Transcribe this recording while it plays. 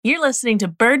You're listening to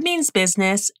Bird Means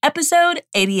Business, episode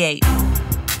 88.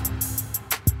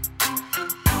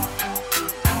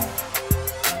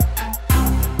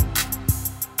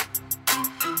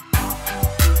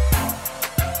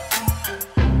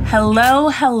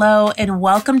 Hello, and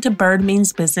welcome to Bird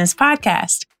Means Business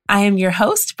podcast. I am your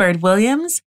host, Bird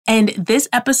Williams, and this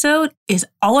episode is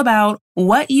all about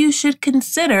what you should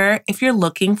consider if you're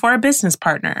looking for a business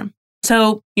partner.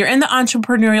 So you're in the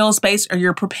entrepreneurial space or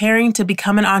you're preparing to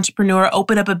become an entrepreneur,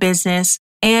 open up a business,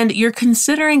 and you're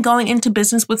considering going into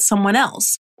business with someone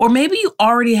else. Or maybe you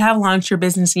already have launched your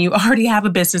business and you already have a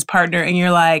business partner and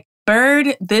you're like,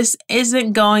 Bird, this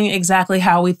isn't going exactly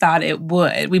how we thought it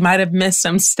would. We might have missed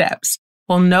some steps.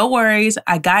 Well, no worries.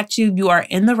 I got you. You are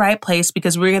in the right place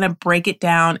because we're going to break it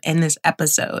down in this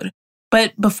episode.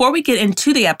 But before we get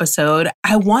into the episode,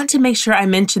 I want to make sure I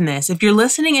mention this. If you're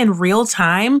listening in real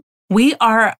time, we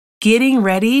are getting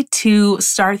ready to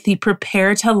start the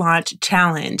Prepare to Launch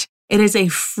Challenge. It is a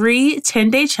free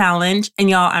 10-day challenge, and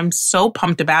y'all, I'm so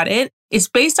pumped about it. It's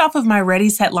based off of my Ready,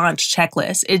 Set, Launch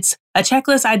checklist. It's a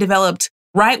checklist I developed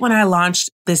right when I launched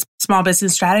this small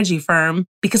business strategy firm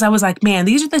because I was like, man,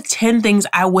 these are the 10 things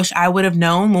I wish I would have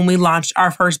known when we launched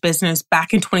our first business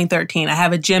back in 2013. I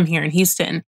have a gym here in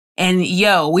Houston. And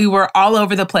we were all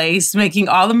over the place, making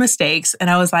all the mistakes.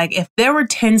 And I was like, if there were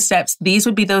 10 steps, these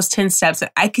would be those 10 steps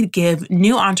that I could give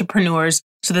new entrepreneurs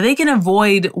so that they can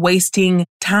avoid wasting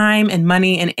time and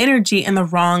money and energy in the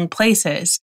wrong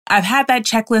places. I've had that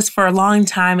checklist for a long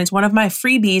time. It's one of my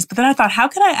freebies, but then I thought, how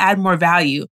can I add more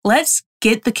value? Let's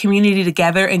get the community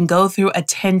together and go through a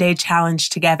 10-day challenge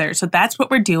together. So that's what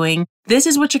we're doing. This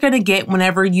is what you're going to get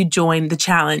whenever you join the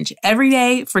challenge. Every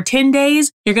day for 10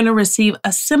 days, you're going to receive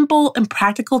a simple and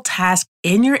practical task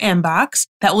in your inbox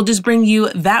that will just bring you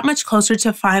that much closer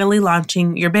to finally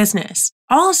launching your business.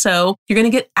 Also, you're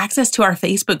going to get access to our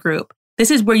Facebook group. This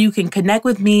is where you can connect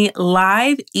with me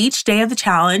live each day of the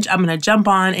challenge. I'm going to jump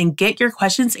on and get your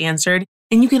questions answered.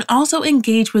 And you can also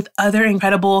engage with other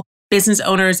incredible business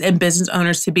owners and business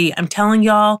owners to be. I'm telling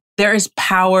y'all, there is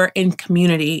power in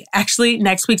community. Actually,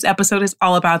 next week's episode is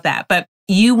all about that. But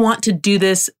you want to do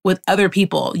this with other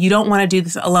people. You don't want to do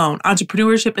this alone.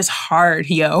 Entrepreneurship is hard,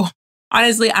 yo.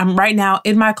 Honestly, I'm right now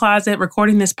in my closet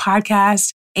recording this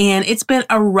podcast. And it's been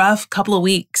a rough couple of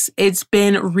weeks. It's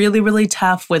been really, really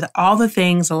tough with all the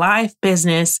things, life,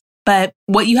 business. But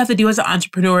what you have to do as an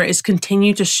entrepreneur is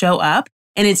continue to show up.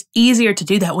 And it's easier to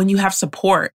do that when you have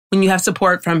support. When you have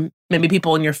support from maybe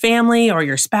people in your family or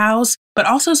your spouse, but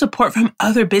also support from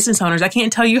other business owners. I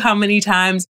can't tell you how many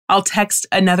times I'll text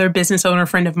another business owner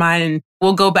friend of mine and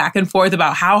we'll go back and forth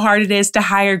about how hard it is to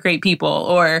hire great people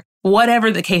or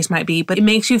whatever the case might be. But it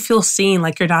makes you feel seen,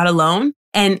 like you're not alone.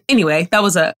 And anyway, that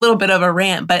was a little bit of a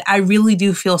rant, but I really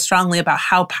do feel strongly about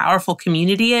how powerful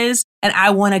community is. And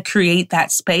I want to create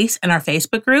that space in our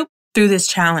Facebook group through this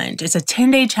challenge. It's a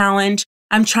 10-day challenge.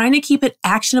 I'm trying to keep it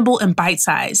actionable and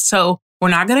bite-sized. So we're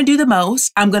not going to do the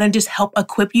most. I'm going to just help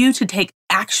equip you to take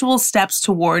actual steps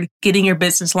toward getting your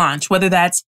business launched, whether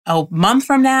that's a month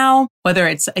from now, whether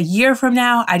it's a year from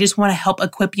now. I just want to help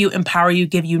equip you, empower you,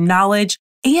 give you knowledge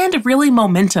and really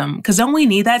momentum. Because don't we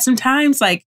need that sometimes?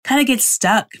 Like, kind of get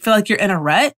stuck, feel like you're in a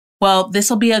rut. Well, this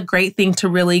will be a great thing to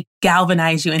really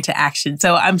galvanize you into action.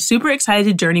 So I'm super excited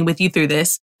to journey with you through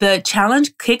this. The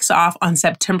challenge kicks off on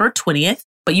September 20th,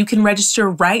 but you can register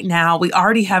right now. We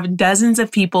already have dozens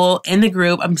of people in the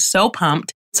group. I'm so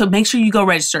pumped. So make sure you go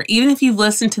register. Even if you've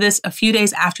listened to this a few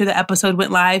days after the episode went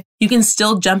live, you can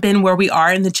still jump in where we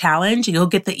are in the challenge. You'll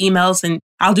get the emails and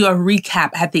I'll do a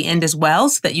recap at the end as well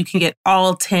so that you can get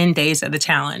all 10 days of the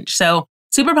challenge. So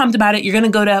super pumped about it. You're going to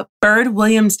go to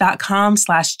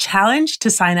birdwilliams.com/challenge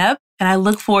to sign up. And I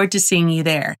look forward to seeing you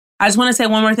there. I just want to say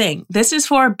one more thing. This is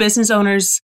for business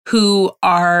owners who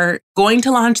are going to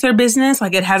launch their business,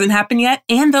 like it hasn't happened yet,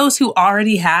 and those who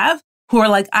already have, who are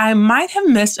like, I might have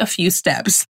missed a few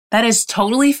steps. That is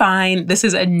totally fine. This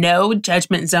is a no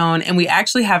judgment zone. And we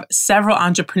actually have several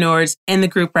entrepreneurs in the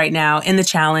group right now in the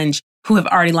challenge who have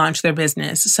already launched their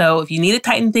business. So if you need to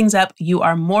tighten things up, you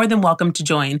are more than welcome to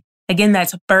join. Again,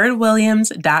 that's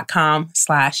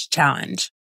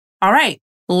birdwilliams.com/challenge. All right,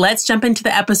 let's jump into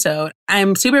the episode.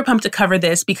 I'm super pumped to cover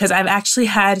this because I've actually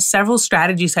had several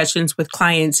strategy sessions with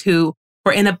clients who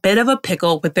were in a bit of a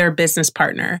pickle with their business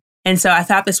partner. And so I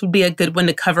thought this would be a good one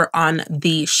to cover on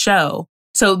the show.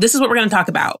 So this is what we're going to talk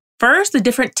about. First, the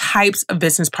different types of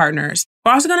business partners.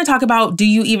 We're also going to talk about, do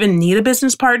you even need a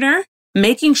business partner?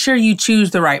 Making sure you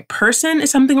choose the right person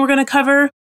is something we're going to cover.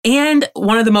 And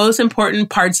one of the most important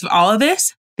parts of all of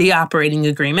this, the operating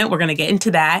agreement. We're going to get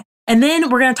into that. And then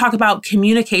we're going to talk about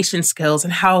communication skills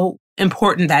and how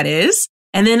important that is.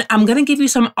 And then I'm going to give you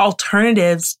some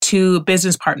alternatives to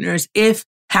business partners if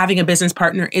having a business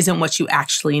partner isn't what you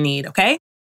actually need, okay?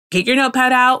 Get your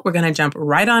notepad out. We're going to jump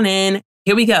right on in.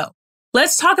 Here we go.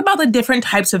 Let's talk about the different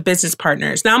types of business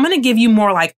partners. Now, I'm going to give you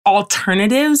more like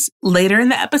alternatives later in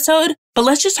the episode, but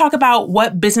let's just talk about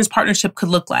what business partnership could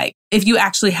look like if you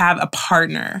actually have a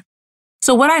partner.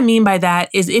 So what I mean by that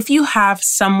is if you have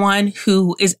someone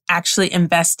who is actually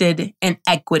invested in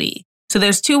equity. So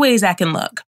there's two ways that can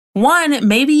look. One,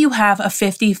 maybe you have a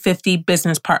 50-50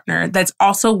 business partner that's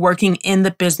also working in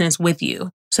the business with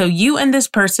you. So you and this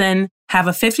person have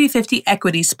a 50-50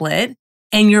 equity split,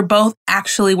 and you're both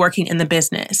actually working in the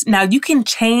business. Now, you can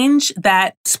change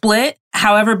that split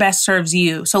however best serves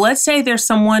you. So let's say there's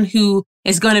someone who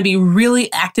is going to be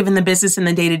really active in the business in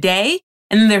the day-to-day,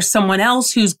 and then there's someone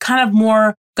else who's kind of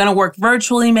more going to work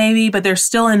virtually maybe, but they're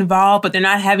still involved, but they're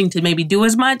not having to maybe do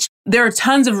as much. There are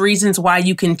tons of reasons why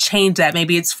you can change that.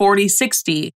 Maybe it's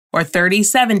 40-60 or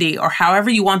 30-70 or however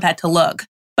you want that to look.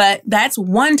 But that's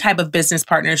one type of business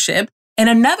partnership. And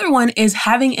another one is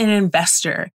having an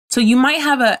investor. So you might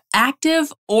have an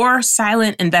active or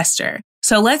silent investor.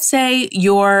 So let's say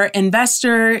your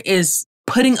investor is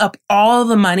putting up all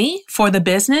the money for the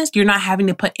business. You're not having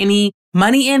to put any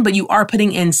money in, but you are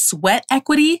putting in sweat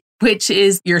equity, which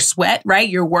is your sweat, right?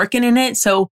 You're working in it.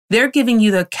 So they're giving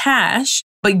you the cash,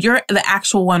 but you're the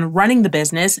actual one running the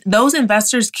business. Those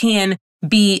investors can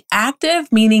be active,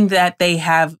 meaning that they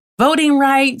have voting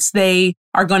rights. They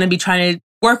are going to be trying to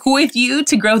work with you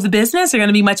to grow the business. They're going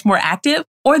to be much more active.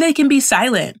 Or they can be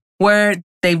silent, where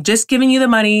they've just given you the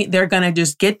money. They're going to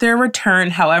just get their return,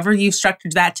 however you've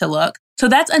structured that to look. So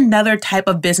that's another type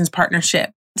of business partnership.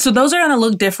 So those are going to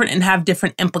look different and have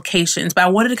different implications. But I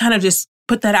wanted to kind of just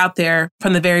put that out there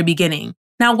from the very beginning.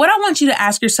 Now, what I want you to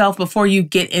ask yourself before you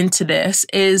get into this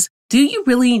is, do you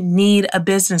really need a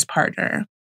business partner?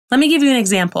 Let me give you an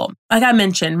example. Like I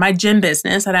mentioned, my gym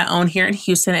business that I own here in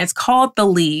Houston, it's called The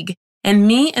League. And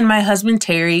me and my husband,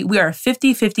 Terry, we are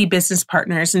 50-50 business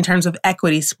partners in terms of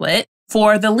equity split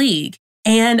for The League.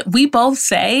 And we both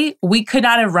say we could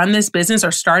not have run this business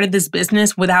or started this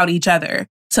business without each other.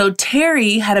 So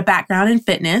Terry had a background in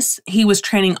fitness. He was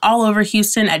training all over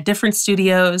Houston at different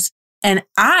studios. And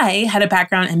I had a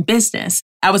background in business.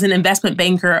 I was an investment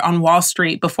banker on Wall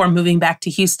Street before moving back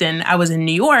to Houston. I was in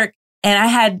New York and I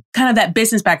had kind of that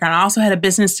business background. I also had a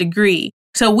business degree.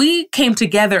 So we came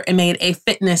together and made a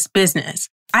fitness business.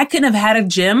 I couldn't have had a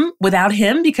gym without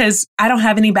him because I don't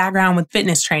have any background with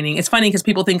fitness training. It's funny because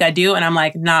people think I do. And I'm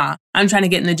like, nah, I'm trying to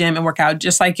get in the gym and work out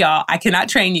just like y'all. I cannot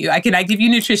train you. I cannot give you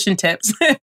nutrition tips.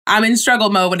 I'm in struggle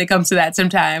mode when it comes to that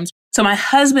sometimes. So my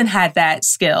husband had that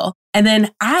skill. And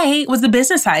then I was the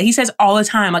business side. He says all the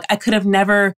time, like I could have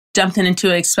never jumped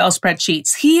into Excel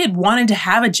spreadsheets. He had wanted to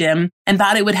have a gym and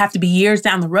thought it would have to be years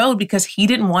down the road because he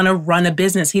didn't want to run a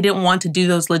business. He didn't want to do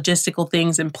those logistical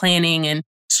things and planning and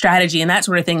strategy and that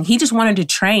sort of thing. He just wanted to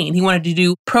train. He wanted to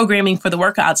do programming for the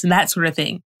workouts and that sort of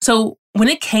thing. So when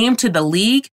it came to The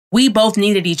League, we both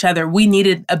needed each other. We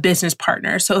needed a business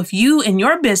partner. So if you in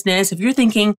your business, if you're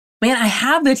thinking, man, I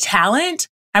have the talent,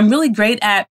 I'm really great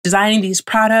at designing these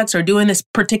products or doing this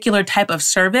particular type of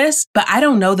service, but I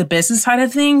don't know the business side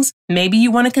of things. Maybe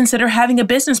you want to consider having a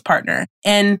business partner.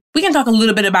 And we can talk a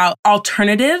little bit about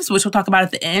alternatives, which we'll talk about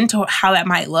at the end, to how that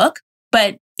might look.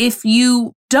 But if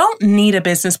you don't need a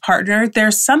business partner,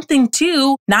 there's something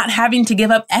to not having to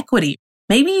give up equity.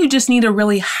 Maybe you just need to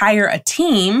really hire a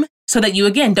team so that you,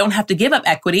 again, don't have to give up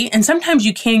equity. And sometimes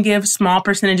you can give small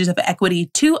percentages of equity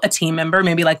to a team member,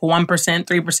 maybe like 1%,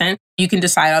 3%. You can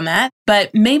decide on that.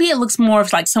 But maybe it looks more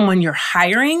of like someone you're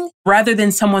hiring rather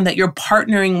than someone that you're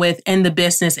partnering with in the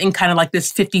business in kind of like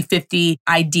this 50-50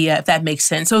 idea, if that makes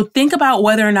sense. So think about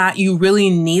whether or not you really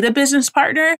need a business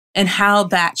partner and how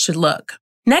that should look.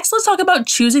 Next, let's talk about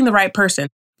choosing the right person.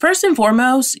 First and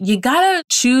foremost, you gotta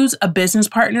choose a business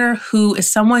partner who is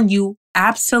someone you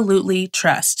absolutely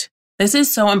trust. This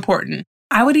is so important.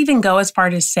 I would even go as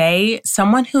far to say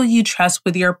someone who you trust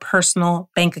with your personal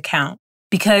bank account,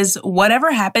 because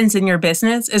whatever happens in your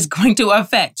business is going to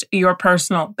affect your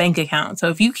personal bank account. So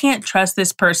if you can't trust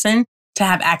this person to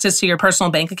have access to your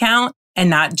personal bank account and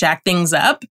not jack things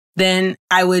up, then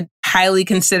I would highly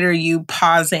consider you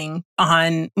pausing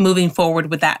on moving forward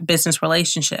with that business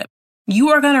relationship. You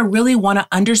are going to really want to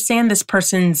understand this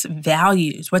person's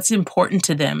values, what's important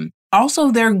to them.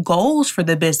 Also, their goals for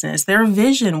the business, their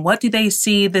vision. What do they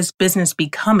see this business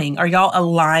becoming? Are y'all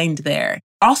aligned there?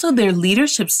 Also, their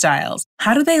leadership styles.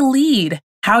 How do they lead?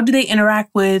 How do they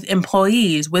interact with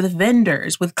employees, with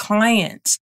vendors, with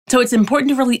clients? So it's important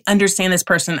to really understand this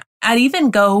person. I'd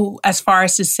even go as far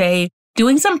as to say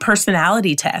doing some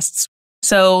personality tests.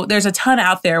 So there's a ton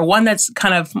out there. One that's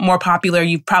kind of more popular,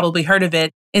 you've probably heard of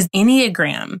it, is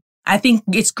Enneagram. I think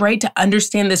it's great to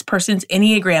understand this person's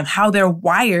Enneagram, how they're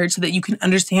wired so that you can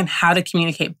understand how to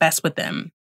communicate best with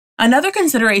them. Another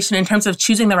consideration in terms of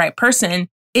choosing the right person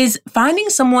is finding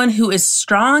someone who is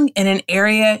strong in an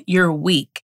area you're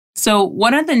weak. So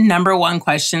one of the number one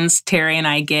questions Terry and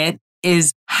I get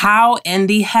is, how in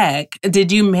the heck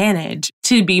did you manage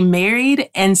to be married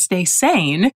and stay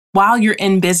sane while you're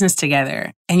in business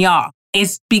together? And y'all,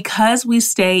 it's because we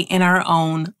stay in our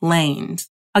own lanes.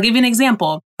 I'll give you an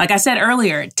example. Like I said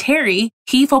earlier, Terry,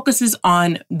 he focuses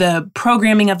on the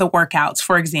programming of the workouts,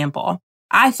 for example.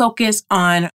 I focus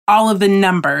on all of the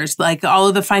numbers, like all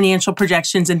of the financial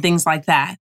projections and things like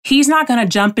that. He's not going to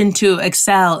jump into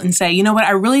Excel and say, you know what,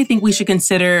 I really think we should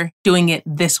consider doing it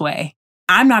this way.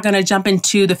 I'm not going to jump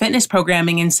into the fitness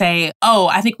programming and say, oh,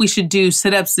 I think we should do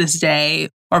sit-ups this day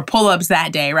or pull-ups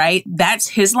that day, right? That's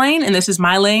his lane and this is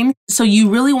my lane. So you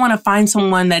really want to find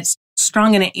someone that's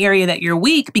strong in an area that you're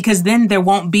weak, because then there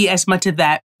won't be as much of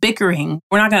that bickering.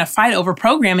 We're not going to fight over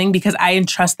programming because I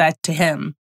entrust that to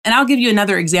him. And I'll give you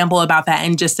another example about that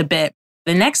in just a bit.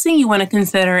 The next thing you want to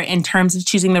consider in terms of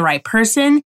choosing the right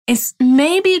person is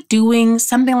maybe doing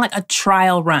something like a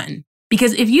trial run.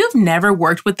 Because if you've never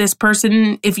worked with this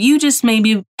person, if you just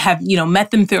maybe have, met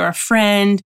them through a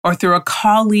friend or through a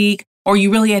colleague, or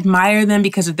you really admire them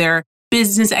because of their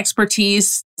business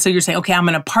expertise, so you're saying, okay, I'm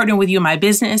going to partner with you in my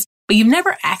business, but you've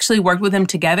never actually worked with them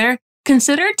together,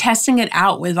 consider testing it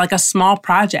out with like a small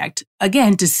project,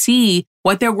 again, to see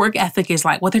what their work ethic is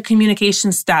like, what their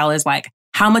communication style is like,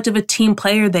 how much of a team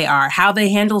player they are, how they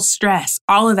handle stress,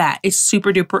 all of that is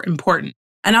super duper important.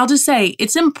 And I'll just say,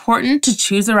 it's important to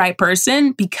choose the right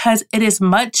person because it is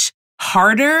much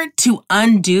harder to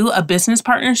undo a business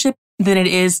partnership than it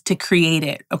is to create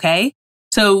it, okay?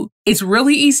 So it's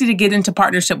really easy to get into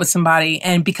partnership with somebody.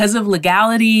 And because of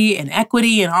legality and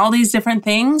equity and all these different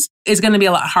things, it's going to be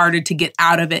a lot harder to get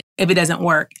out of it if it doesn't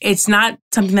work. It's not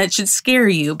something that should scare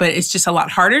you, but it's just a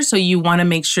lot harder. So you want to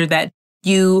make sure that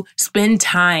you spend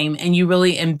time and you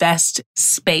really invest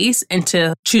space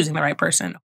into choosing the right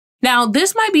person. Now,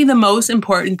 this might be the most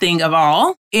important thing of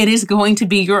all. It is going to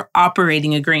be your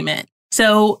operating agreement.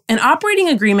 So an operating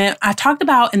agreement I talked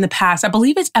about in the past, I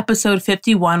believe it's episode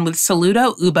 51 with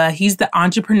Saludo Uba. He's the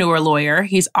entrepreneur lawyer.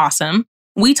 He's awesome.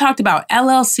 We talked about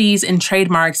LLCs and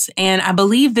trademarks, and I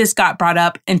believe this got brought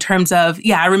up in terms of,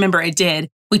 I remember it did.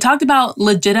 We talked about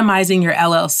legitimizing your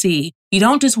LLC. You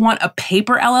don't just want a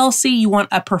paper LLC, you want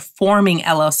a performing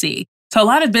LLC. So a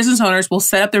lot of business owners will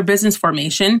set up their business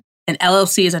formation. An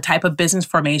LLC is a type of business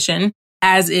formation,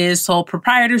 as is sole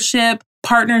proprietorship,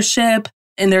 partnership,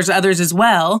 and there's others as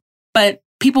well. But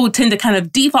people tend to kind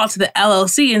of default to the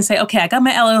LLC and say, okay, I got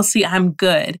my LLC, I'm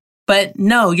good. But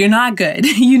no, you're not good.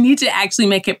 You need to actually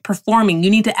make it performing.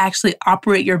 You need to actually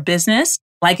operate your business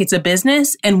like it's a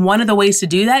business. And one of the ways to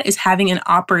do that is having an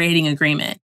operating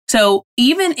agreement. So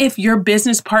even if your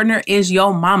business partner is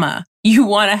your mama, you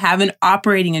want to have an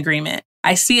operating agreement.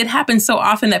 I see it happen so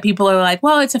often that people are like,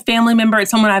 well, it's a family member.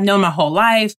 It's someone I've known my whole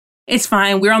life. It's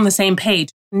fine. We're on the same page.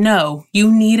 No,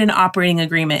 you need an operating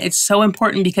agreement. It's so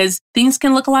important because things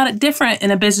can look a lot different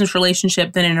in a business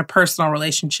relationship than in a personal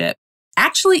relationship.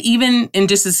 Actually, even, and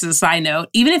just as a side note,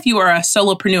 even if you are a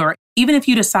solopreneur, even if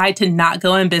you decide to not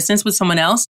go in business with someone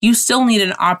else, you still need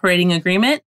an operating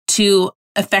agreement to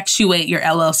effectuate your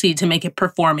LLC to make it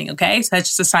performing, okay? So that's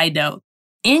just a side note.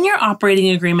 In your operating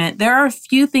agreement, there are a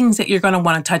few things that you're going to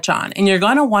want to touch on, and you're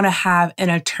going to want to have an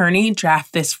attorney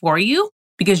draft this for you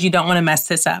because you don't want to mess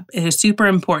this up. It is super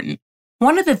important.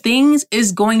 One of the things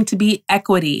is going to be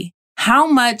equity. How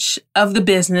much of the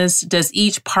business does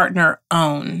each partner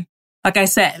own? Like I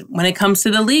said, when it comes to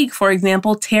the league, for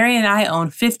example, Terry and I own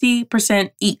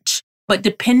 50% each. But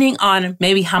depending on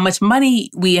maybe how much money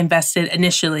we invested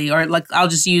initially, or like I'll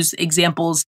just use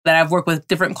examples that I've worked with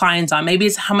different clients on. Maybe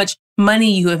it's how much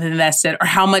money you have invested or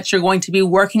how much you're going to be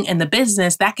working in the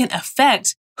business that can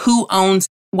affect who owns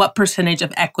what percentage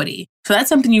of equity. So that's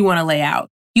something you want to lay out.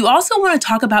 You also want to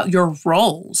talk about your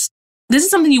roles. This is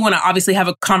something you want to obviously have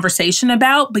a conversation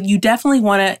about, but you definitely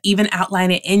want to even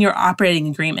outline it in your operating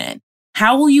agreement.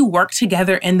 How will you work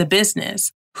together in the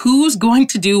business? Who's going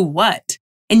to do what?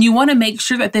 And you want to make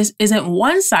sure that this isn't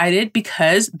one-sided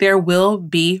because there will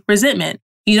be resentment.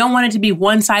 You don't want it to be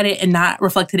one-sided and not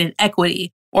reflected in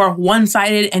equity, or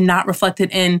one-sided and not reflected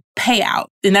in payout.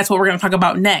 And that's what we're going to talk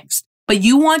about next. But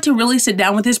you want to really sit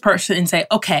down with this person and say,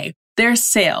 okay, there's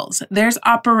sales, there's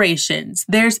operations,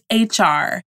 there's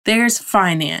HR, there's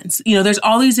finance. There's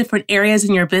all these different areas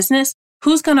in your business.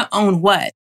 Who's going to own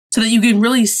what? So that you can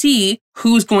really see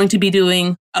who's going to be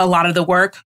doing a lot of the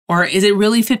work Or is it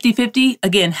really 50-50?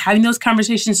 Again, having those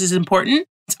conversations is important.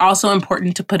 It's also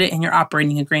important to put it in your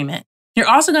operating agreement. You're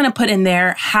also going to put in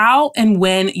there how and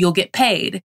when you'll get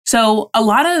paid. So a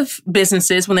lot of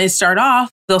businesses, when they start off,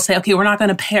 they'll say, okay, we're not going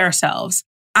to pay ourselves.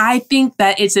 I think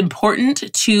that it's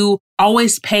important to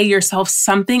always pay yourself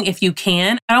something if you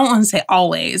can. I don't want to say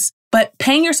always, but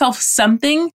paying yourself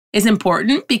something is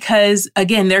important because,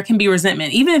 again, there can be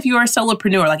resentment. Even if you are a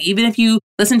solopreneur, like even if you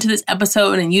listen to this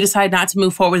episode and you decide not to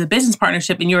move forward with a business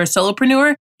partnership and you're a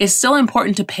solopreneur, it's still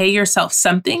important to pay yourself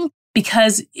something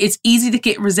because it's easy to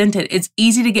get resented. It's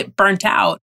easy to get burnt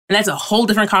out. And that's a whole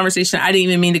different conversation. I didn't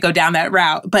even mean to go down that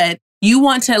route, but you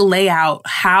want to lay out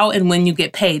how and when you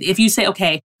get paid. If you say,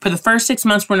 okay, for the first 6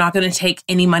 months, we're not going to take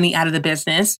any money out of the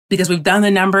business because we've done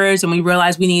the numbers and we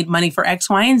realize we need money for X,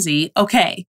 Y, and Z.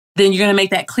 Okay. Then you're going to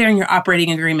make that clear in your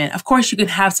operating agreement. Of course, you can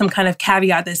have some kind of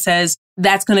caveat that says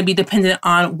that's going to be dependent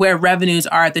on where revenues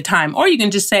are at the time. Or you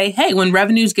can just say, hey, when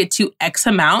revenues get to X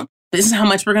amount, this is how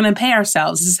much we're going to pay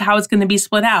ourselves. This is how it's going to be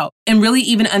split out. And really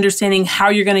even understanding how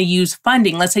you're going to use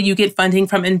funding. Let's say you get funding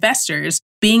from investors.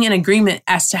 Being in agreement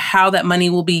as to how that money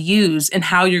will be used and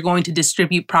how you're going to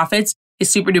distribute profits is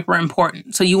super duper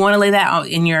important. So you want to lay that out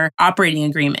in your operating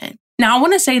agreement. Now, I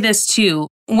want to say this too.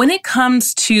 When it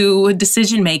comes to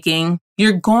decision making,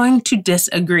 you're going to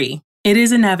disagree. It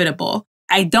is inevitable.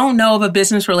 I don't know of a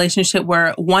business relationship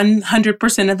where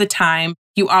 100% of the time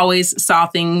you always saw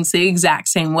things the exact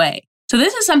same way. So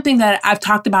this is something that I've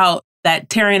talked about that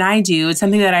Terry and I do. It's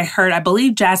something that I heard, I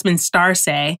believe, Jasmine Star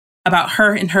say about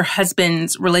her and her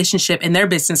husband's relationship in their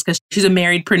business because she's a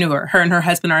marriedpreneur. Her and her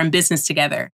husband are in business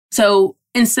together. So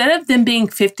instead of them being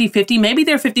 50-50, maybe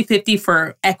they're 50-50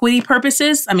 for equity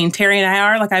purposes. I mean, Terry and I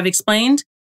are, like I've explained.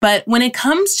 But when it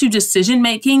comes to decision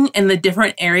making in the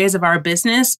different areas of our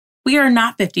business, we are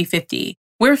not 50-50.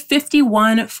 We're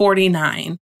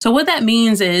 51-49. So what that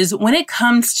means is when it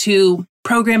comes to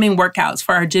programming workouts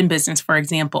for our gym business, for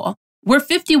example, we're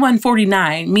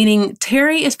 51-49, meaning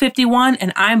Terry is 51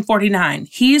 and I'm 49.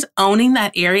 He's owning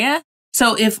that area.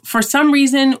 So if for some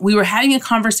reason we were having a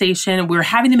conversation, we were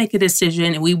having to make a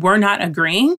decision and we were not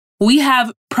agreeing, we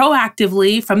have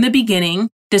proactively from the beginning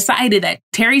decided that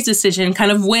Terry's decision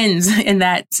kind of wins in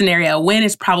that scenario. Win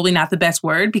is probably not the best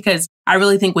word because I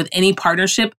really think with any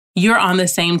partnership, you're on the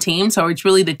same team. So it's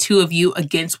really the two of you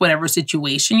against whatever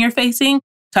situation you're facing.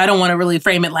 So I don't want to really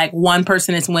frame it like one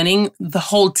person is winning. The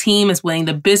whole team is winning.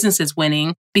 The business is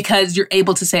winning because you're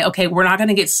able to say, okay, we're not going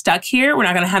to get stuck here. We're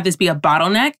not going to have this be a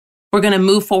bottleneck. We're going to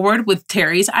move forward with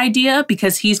Terry's idea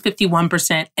because he's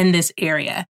 51% in this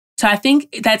area. So I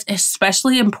think that's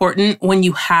especially important when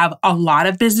you have a lot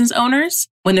of business owners,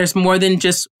 when there's more than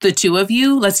just the two of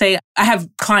you. Let's say I have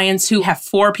clients who have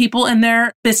 4 people in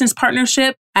their business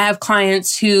partnership. I have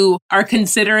clients who are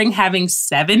considering having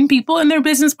 7 people in their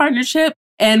business partnership.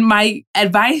 And my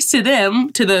advice to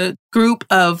them, to the group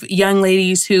of young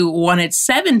ladies who wanted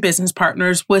 7 business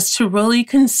partners, was to really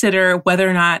consider whether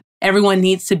or not everyone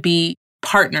needs to be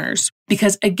partners.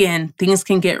 Because again, things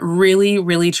can get really,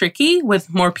 really tricky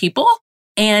with more people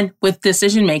and with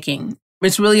decision making.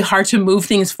 It's really hard to move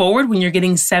things forward when you're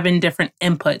getting 7 different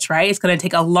inputs, right? It's going to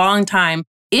take a long time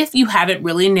if you haven't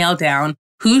really nailed down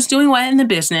who's doing what in the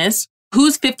business,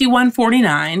 who's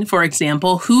 51-49, for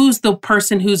example, who's the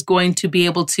person who's going to be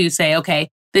able to say, okay,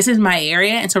 this is my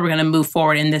area. And so we're going to move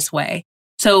forward in this way.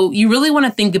 So you really want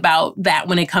to think about that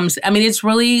when it comes to, it's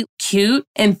really cute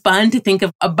and fun to think of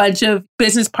a bunch of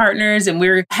business partners and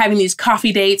we're having these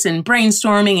coffee dates and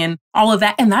brainstorming and all of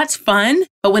that. And that's fun.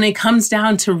 But when it comes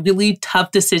down to really tough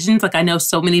decisions, like I know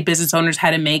so many business owners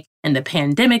had to make in the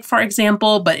pandemic, for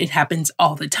example, but it happens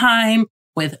all the time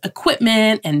with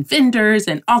equipment and vendors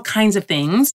and all kinds of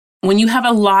things. When you have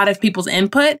a lot of people's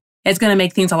input, it's going to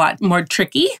make things a lot more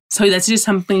tricky. So that's just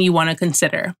something you want to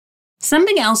consider.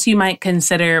 Something else you might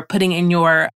consider putting in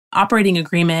your operating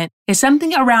agreement is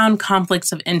something around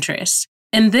conflicts of interest.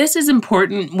 And this is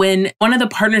important when one of the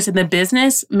partners in the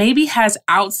business maybe has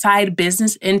outside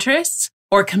business interests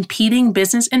or competing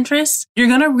business interests. You're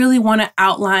going to really want to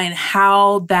outline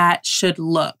how that should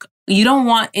look. You don't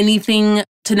want anything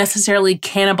to necessarily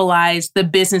cannibalize the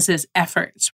business's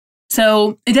efforts.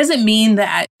 So it doesn't mean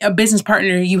that a business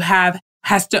partner you have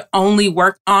has to only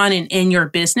work on and in your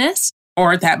business,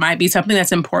 or that might be something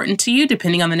that's important to you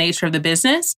depending on the nature of the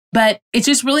business. But it's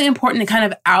just really important to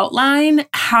kind of outline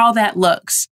how that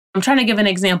looks. I'm trying to give an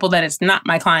example that it's not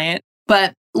my client,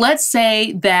 but let's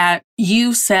say that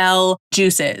you sell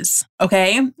juices,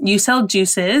 okay? You sell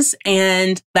juices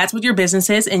and that's what your business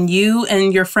is. And you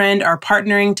and your friend are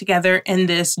partnering together in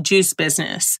this juice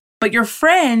business. But your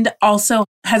friend also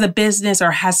has a business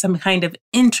or has some kind of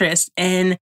interest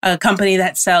in a company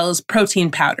that sells protein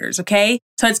powders, okay?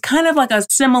 So it's kind of like a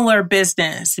similar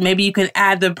business. Maybe you can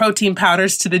add the protein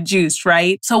powders to the juice,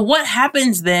 right? So what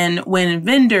happens then when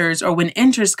vendors or when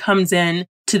interest comes in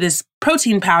to this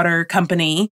protein powder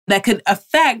company that could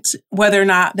affect whether or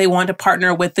not they want to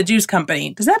partner with the juice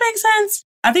company? Does that make sense?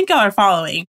 I think y'all are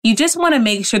following. You just want to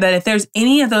make sure that if there's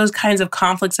any of those kinds of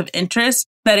conflicts of interest,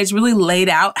 that it's really laid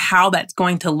out how that's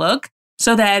going to look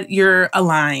so that you're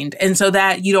aligned and so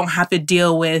that you don't have to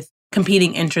deal with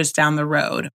competing interests down the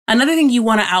road. Another thing you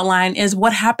want to outline is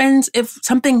what happens if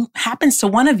something happens to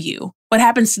one of you. What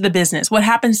happens to the business? What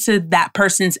happens to that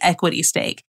person's equity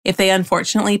stake if they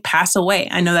unfortunately pass away?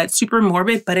 I know that's super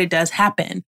morbid, but it does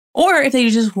happen. Or if they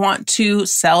just want to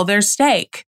sell their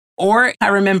stake. Or I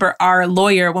remember our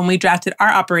lawyer, when we drafted our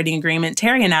operating agreement,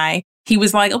 Terry and I, he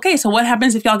was like, okay, so what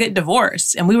happens if y'all get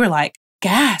divorced? And we were like,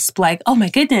 gasp, like, oh my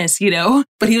goodness,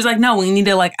 But he was like, no, we need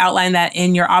to outline that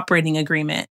in your operating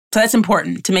agreement. So that's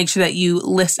important to make sure that you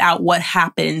list out what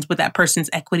happens with that person's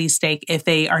equity stake if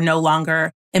they are no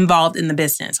longer involved in the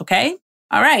business, okay?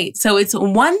 All right, so it's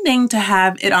one thing to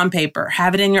have it on paper,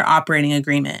 have it in your operating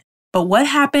agreement. But what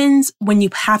happens when you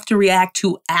have to react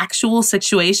to actual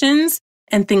situations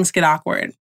and things get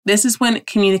awkward? This is when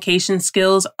communication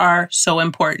skills are so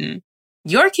important.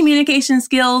 Your communication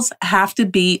skills have to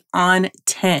be on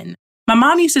 10. My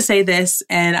mom used to say this,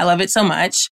 and I love it so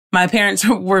much. My parents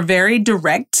were very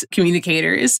direct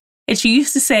communicators. And she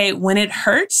used to say, when it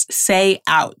hurts, say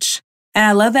ouch. And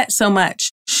I love that so much.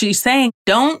 She's saying,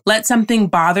 don't let something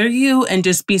bother you and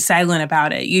just be silent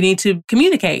about it. You need to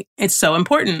communicate. It's so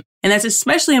important. And that's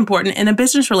especially important in a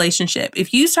business relationship.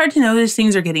 If you start to notice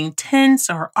things are getting tense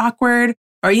or awkward,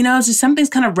 or, it's just something's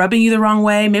kind of rubbing you the wrong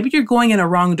way. Maybe you're going in a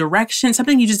wrong direction,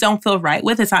 something you just don't feel right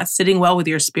with. It's not sitting well with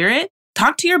your spirit.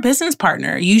 Talk to your business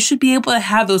partner. You should be able to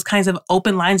have those kinds of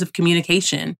open lines of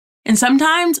communication. And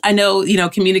sometimes I know,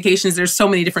 communications, there's so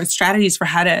many different strategies for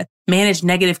how to manage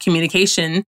negative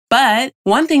communication. But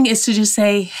one thing is to just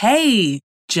say, hey,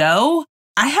 Joe,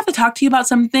 I have to talk to you about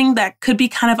something that could be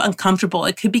kind of uncomfortable.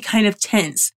 It could be kind of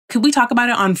tense. Could we talk about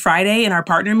it on Friday in our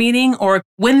partner meeting? Or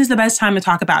when is the best time to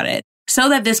talk about it? So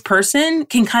that this person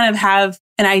can kind of have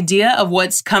an idea of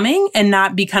what's coming and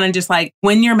not be kind of just like,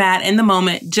 when you're mad in the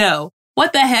moment, Joe,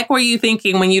 what the heck were you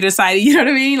thinking when you decided, you know what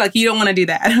I mean? Like, you don't want to do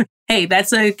that. Hey,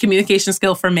 that's a communication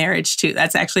skill for marriage too.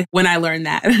 That's actually when I learned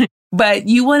that. But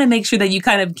you want to make sure that you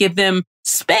kind of give them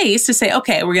space to say,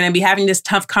 okay, we're going to be having this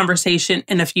tough conversation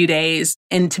in a few days,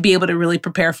 and to be able to really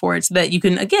prepare for it so that you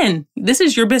can, again, this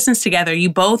is your business together. You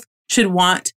both should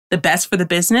want the best for the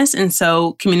business. And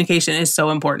so communication is so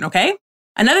important, okay?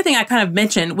 Another thing I kind of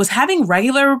mentioned was having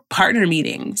regular partner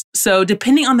meetings. So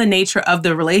depending on the nature of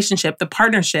the relationship, the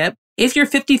partnership, if you're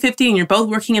 50-50 and you're both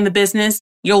working in the business,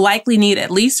 you'll likely need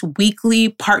at least weekly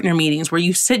partner meetings where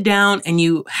you sit down and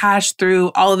you hash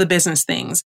through all of the business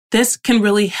things. This can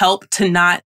really help to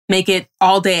not make it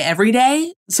all day, every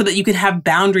day, so that you can have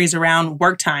boundaries around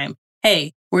work time.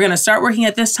 Hey, we're going to start working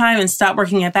at this time and stop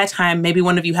working at that time. Maybe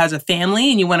one of you has a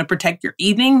family and you want to protect your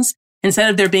evenings. Instead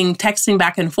of there being texting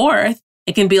back and forth,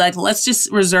 it can be like, let's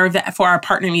just reserve that for our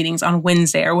partner meetings on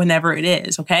Wednesday or whenever it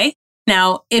is, okay?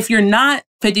 Now, if you're not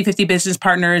 50-50 business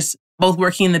partners, both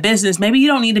working in the business, maybe you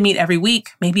don't need to meet every week.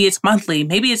 Maybe it's monthly.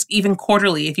 Maybe it's even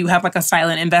quarterly if you have like a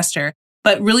silent investor.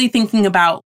 But really thinking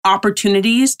about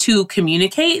opportunities to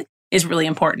communicate is really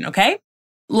important, okay?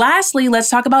 Lastly, let's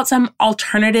talk about some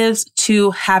alternatives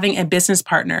to having a business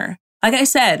partner. Like I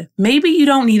said, maybe you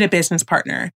don't need a business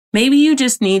partner. Maybe you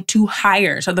just need to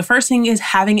hire. So the first thing is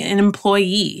having an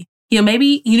employee.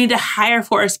 Maybe you need to hire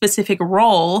for a specific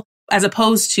role as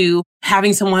opposed to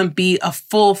having someone be a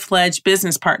full-fledged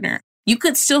business partner. You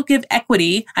could still give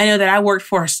equity. I know that I worked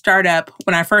for a startup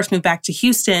when I first moved back to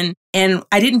Houston, and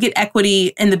I didn't get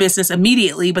equity in the business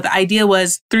immediately, but the idea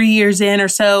was 3 years in or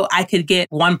so, I could get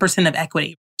 1% of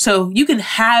equity. So you can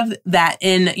have that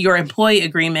in your employee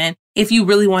agreement if you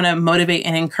really want to motivate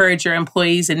and encourage your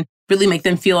employees and really make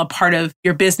them feel a part of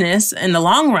your business in the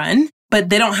long run, but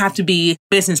they don't have to be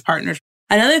business partners.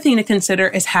 Another thing to consider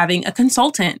is having a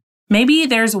consultant. Maybe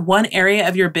there's one area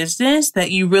of your business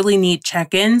that you really need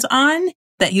check-ins on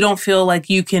that you don't feel like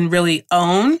you can really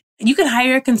own. You can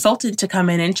hire a consultant to come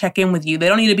in and check in with you. They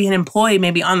don't need to be an employee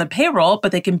maybe on the payroll,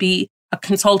 but they can be a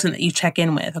consultant that you check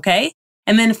in with, okay?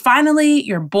 And then finally,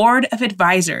 your board of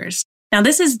advisors. Now,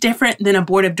 this is different than a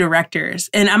board of directors,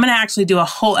 and I'm going to actually do a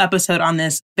whole episode on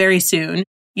this very soon.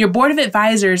 Your board of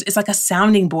advisors is like a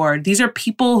sounding board. These are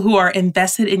people who are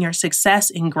invested in your success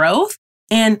and growth.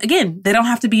 And again, they don't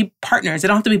have to be partners. They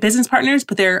don't have to be business partners,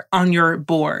 but they're on your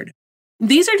board.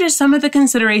 These are just some of the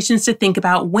considerations to think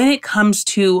about when it comes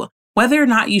to whether or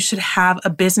not you should have a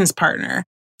business partner.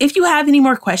 If you have any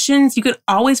more questions, you could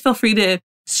always feel free to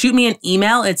shoot me an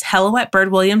email. It's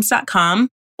hello@birdwilliams.com,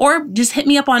 or just hit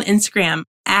me up on Instagram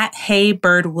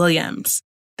 @HeyBirdWilliams.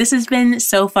 This has been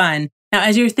so fun. Now,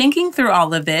 as you're thinking through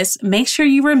all of this, make sure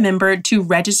you remember to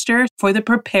register for the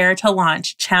Prepare to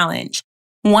Launch Challenge.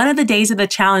 One of the days of the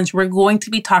challenge, we're going to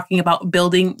be talking about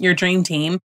building your dream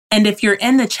team. And if you're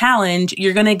in the challenge,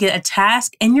 you're going to get a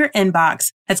task in your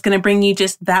inbox that's going to bring you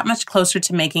just that much closer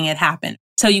to making it happen.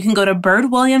 So you can go to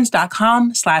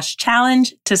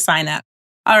birdwilliams.com/challenge to sign up.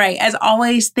 All right. As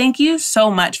always, thank you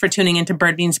so much for tuning into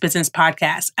Bird Means Business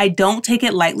Podcast. I don't take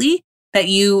it lightly that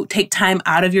you take time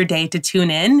out of your day to tune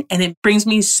in, and it brings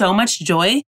me so much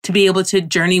joy to be able to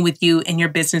journey with you in your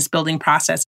business building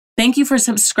process. Thank you for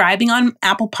subscribing on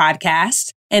Apple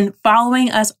Podcasts and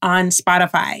following us on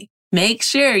Spotify. Make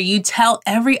sure you tell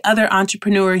every other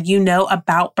entrepreneur you know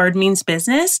about Bird Means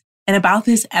Business and about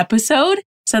this episode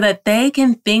so that they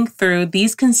can think through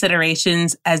these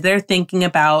considerations as they're thinking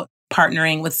about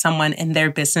partnering with someone in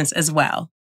their business as well.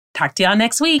 Talk to y'all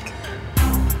next week.